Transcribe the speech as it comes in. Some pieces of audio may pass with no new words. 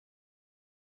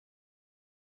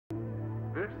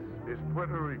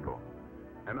Puerto Rico,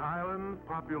 an island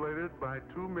populated by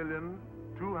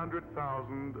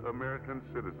 2,200,000 American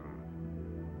citizens.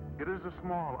 It is a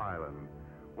small island,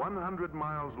 100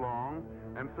 miles long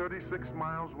and 36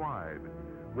 miles wide,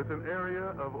 with an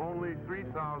area of only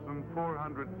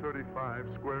 3,435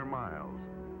 square miles.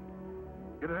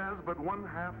 It has but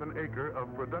 1/2 an acre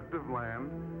of productive land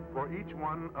for each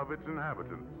one of its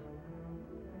inhabitants.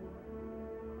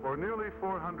 For nearly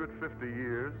 450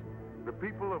 years, the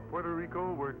people of Puerto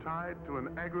Rico were tied to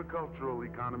an agricultural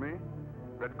economy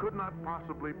that could not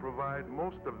possibly provide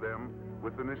most of them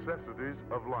with the necessities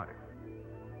of life.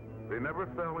 They never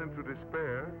fell into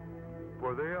despair,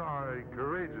 for they are a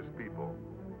courageous people,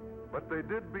 but they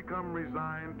did become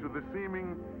resigned to the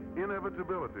seeming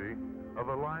inevitability of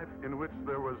a life in which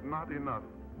there was not enough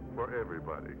for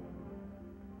everybody.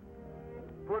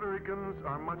 Puerto Ricans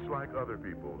are much like other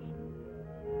peoples.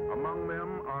 Among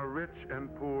them are rich and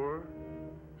poor,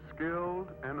 skilled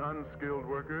and unskilled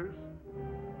workers,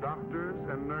 doctors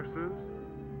and nurses,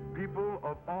 people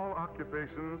of all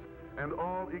occupations and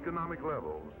all economic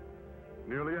levels,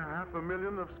 nearly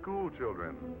 500,000 of school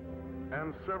children,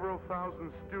 and several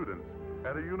thousand students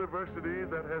at a university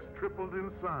that has tripled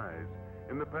in size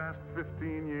in the past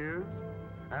 15 years,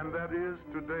 and that is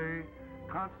today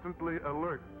constantly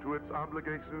alert to its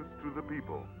obligations to the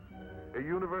people. A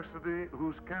university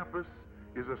whose campus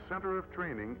is a center of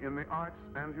training in the arts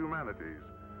and humanities,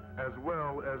 as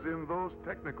well as in those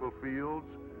technical fields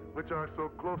which are so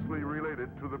closely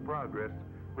related to the progress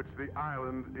which the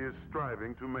island is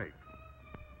striving to make.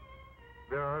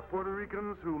 There are Puerto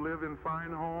Ricans who live in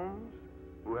fine homes,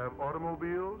 who have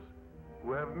automobiles,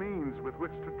 who have means with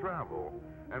which to travel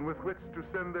and with which to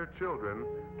send their children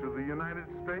to the United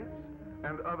States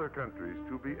and other countries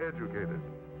to be educated.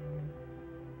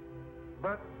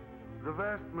 But the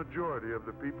vast majority of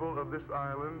the people of this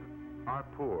island are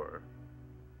poor,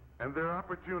 and their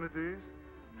opportunities,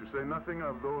 to say nothing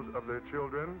of those of their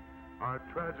children, are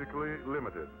tragically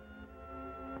limited.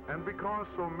 And because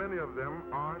so many of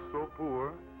them are so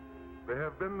poor, they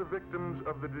have been the victims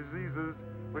of the diseases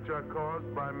which are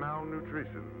caused by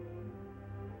malnutrition.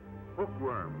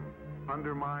 Hookworm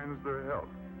undermines their health.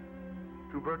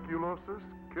 Tuberculosis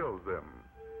kills them,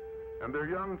 and their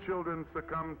young children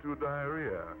succumb to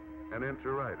diarrhea and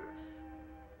enteritis.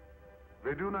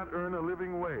 They do not earn a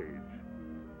living wage.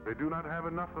 They do not have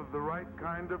enough of the right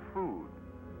kind of food,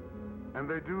 and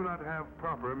they do not have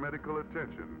proper medical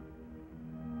attention.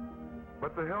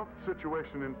 But the health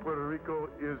situation in Puerto Rico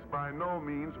is by no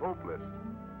means hopeless.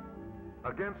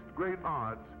 Against great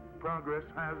odds, progress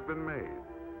has been made.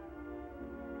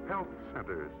 Health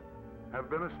centers have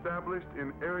been established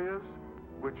in areas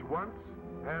which once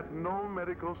had no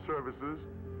medical services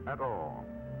at all.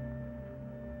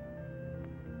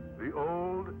 The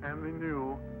old and the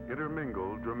new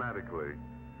intermingle dramatically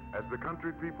as the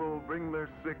country people bring their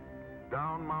sick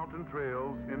down mountain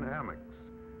trails in hammocks,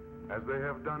 as they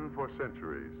have done for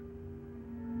centuries.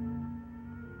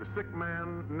 The sick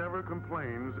man never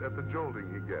complains at the jolting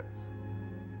he gets.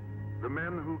 The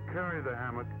men who carry the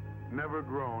hammock never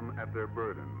groan at their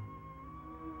burden.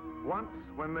 Once,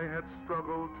 when they had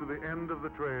struggled to the end of the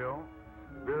trail,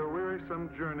 their wearisome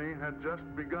journey had just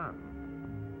begun.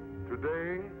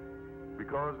 Today,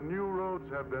 because new roads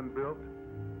have been built,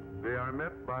 they are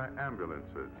met by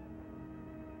ambulances.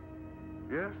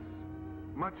 Yes,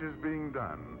 much is being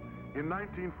done. In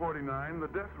 1949, the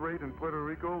death rate in Puerto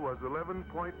Rico was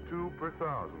 11.2 per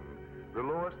thousand, the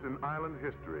lowest in island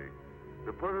history.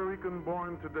 The Puerto Rican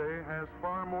born today has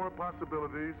far more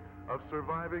possibilities of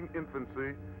surviving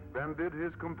infancy than did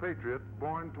his compatriot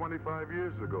born 25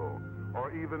 years ago,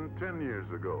 or even 10 years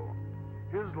ago.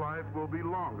 His life will be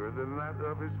longer than that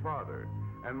of his father,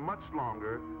 and much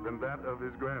longer than that of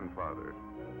his grandfather.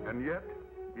 And yet,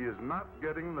 he is not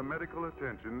getting the medical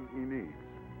attention he needs.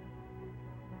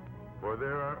 For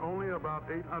there are only about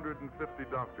 850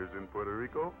 doctors in Puerto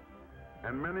Rico,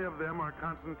 and many of them are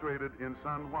concentrated in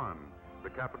San Juan, the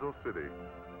capital city.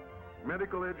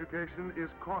 Medical education is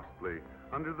costly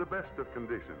under the best of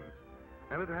conditions,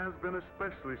 and it has been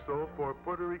especially so for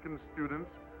Puerto Rican students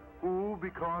who,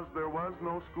 because there was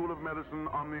no school of medicine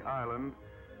on the island,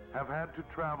 have had to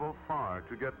travel far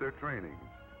to get their training.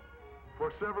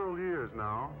 For several years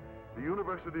now, the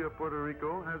University of Puerto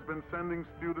Rico has been sending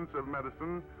students of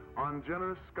medicine on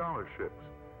generous scholarships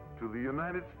to the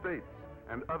United States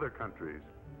and other countries.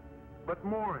 But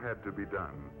more had to be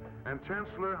done, and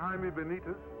Chancellor Jaime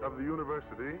Benitez of the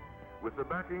university, with the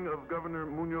backing of Governor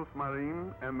Munoz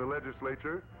Marin and the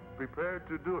legislature, prepared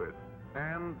to do it,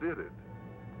 and did it.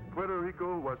 Puerto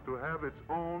Rico was to have its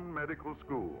own medical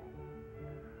school.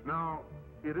 Now,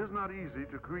 It is not easy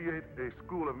to create a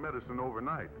school of medicine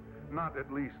overnight, not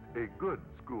at least a good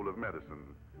school of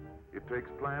medicine. It takes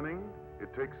planning,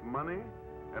 it takes money,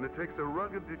 and it takes a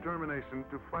rugged determination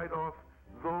to fight off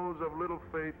those of little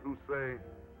faith who say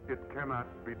it cannot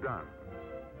be done.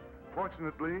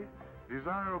 Fortunately,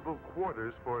 desirable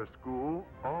quarters for a school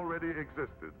already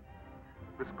existed.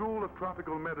 The School of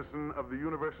Tropical Medicine of the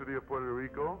University of Puerto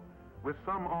Rico, with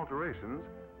some alterations,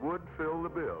 would fill the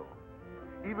bill.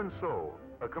 Even so,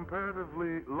 a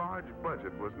comparatively large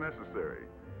budget was necessary,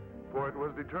 for it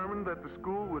was determined that the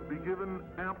school would be given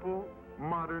ample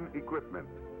modern equipment.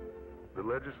 The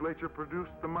legislature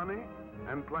produced the money,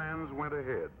 and plans went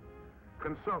ahead.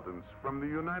 Consultants from the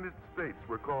United States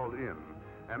were called in,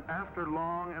 and after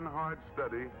long and hard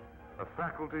study, a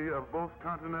faculty of both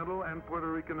continental and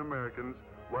Puerto Rican Americans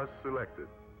was selected.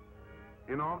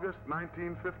 In August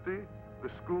 1950,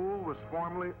 the school was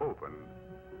formally opened.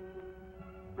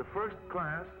 The first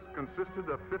class consisted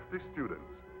of 50 students,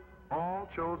 all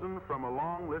chosen from a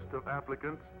long list of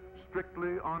applicants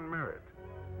strictly on merit.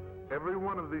 Every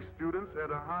one of these students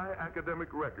had a high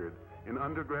academic record in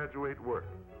undergraduate work.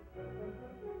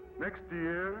 Next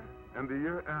year and the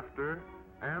year after,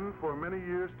 and for many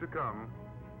years to come,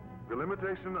 the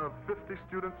limitation of 50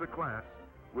 students a class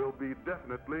will be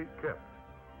definitely kept.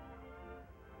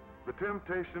 The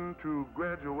temptation to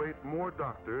graduate more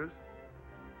doctors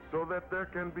so that there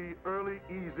can be early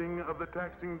easing of the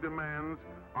taxing demands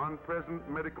on present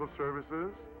medical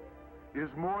services is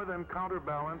more than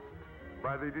counterbalanced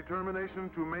by the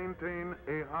determination to maintain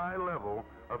a high level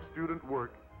of student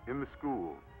work in the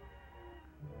school.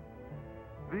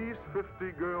 These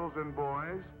 50 girls and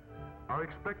boys are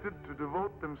expected to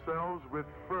devote themselves with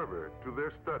fervor to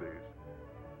their studies.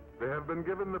 They have been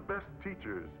given the best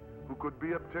teachers who could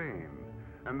be obtained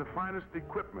and the finest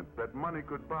equipment that money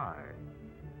could buy.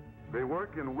 They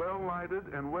work in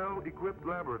well-lighted and well-equipped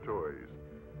laboratories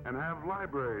and have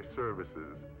library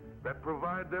services that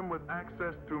provide them with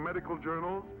access to medical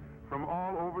journals from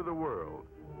all over the world.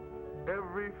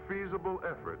 Every feasible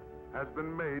effort has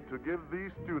been made to give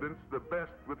these students the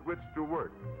best with which to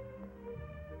work.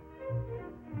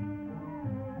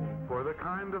 For the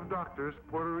kind of doctors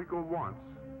Puerto Rico wants,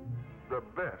 the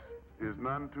best is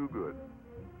none too good.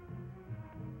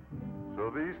 So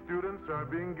these students are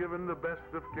being given the best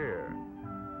of care.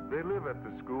 They live at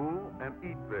the school and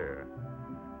eat there.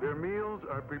 Their meals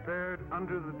are prepared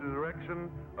under the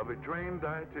direction of a trained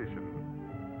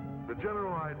dietitian. The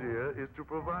general idea is to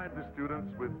provide the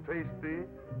students with tasty,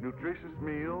 nutritious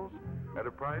meals at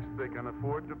a price they can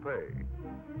afford to pay.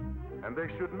 And they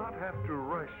should not have to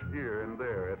rush here and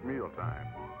there at mealtime.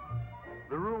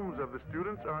 The rooms of the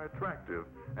students are attractive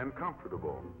and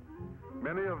comfortable.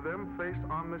 Many of them face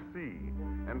on the sea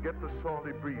and get the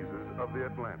salty breezes of the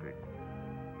Atlantic.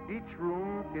 Each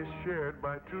room is shared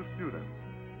by 2 students,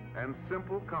 and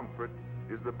simple comfort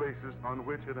is the basis on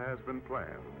which it has been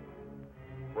planned.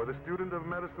 For the student of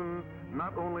medicine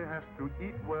not only has to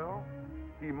eat well,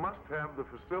 he must have the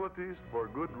facilities for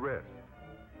good rest.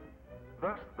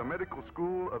 Thus, the medical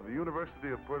school of the University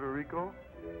of Puerto Rico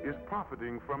is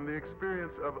profiting from the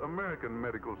experience of American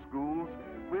medical schools,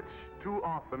 which too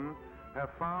often have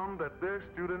found that their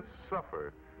students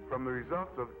suffer from the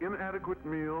results of inadequate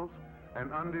meals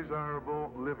and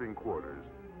undesirable living quarters.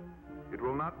 It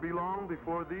will not be long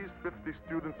before these 50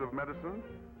 students of medicine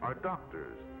are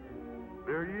doctors.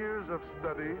 Their years of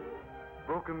study,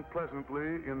 broken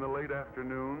pleasantly in the late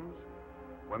afternoons,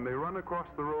 when they run across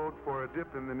the road for a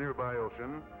dip in the nearby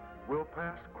ocean, will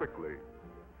pass quickly.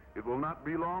 It will not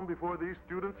be long before these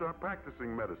students are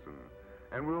practicing medicine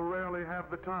and will rarely have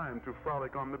the time to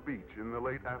frolic on the beach in the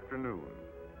late afternoon.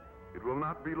 It will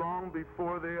not be long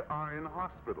before they are in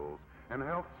hospitals and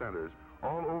health centers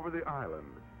all over the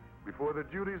island, before the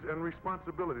duties and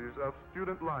responsibilities of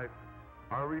student life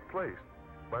are replaced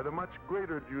by the much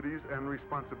greater duties and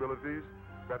responsibilities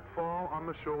that fall on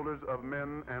the shoulders of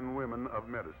men and women of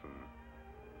medicine.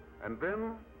 And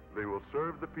then they will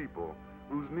serve the people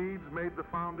whose needs made the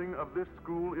founding of this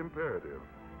school imperative,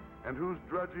 and whose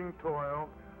drudging toil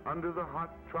under the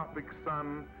hot tropic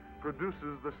sun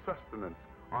produces the sustenance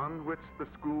on which the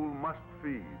school must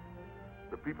feed.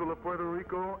 The people of Puerto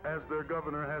Rico, as their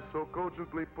governor has so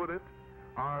cogently put it,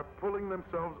 are pulling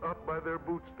themselves up by their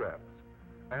bootstraps,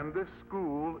 and this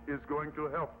school is going to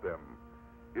help them.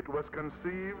 It was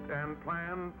conceived and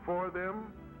planned for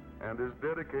them and is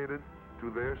dedicated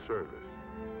to their service.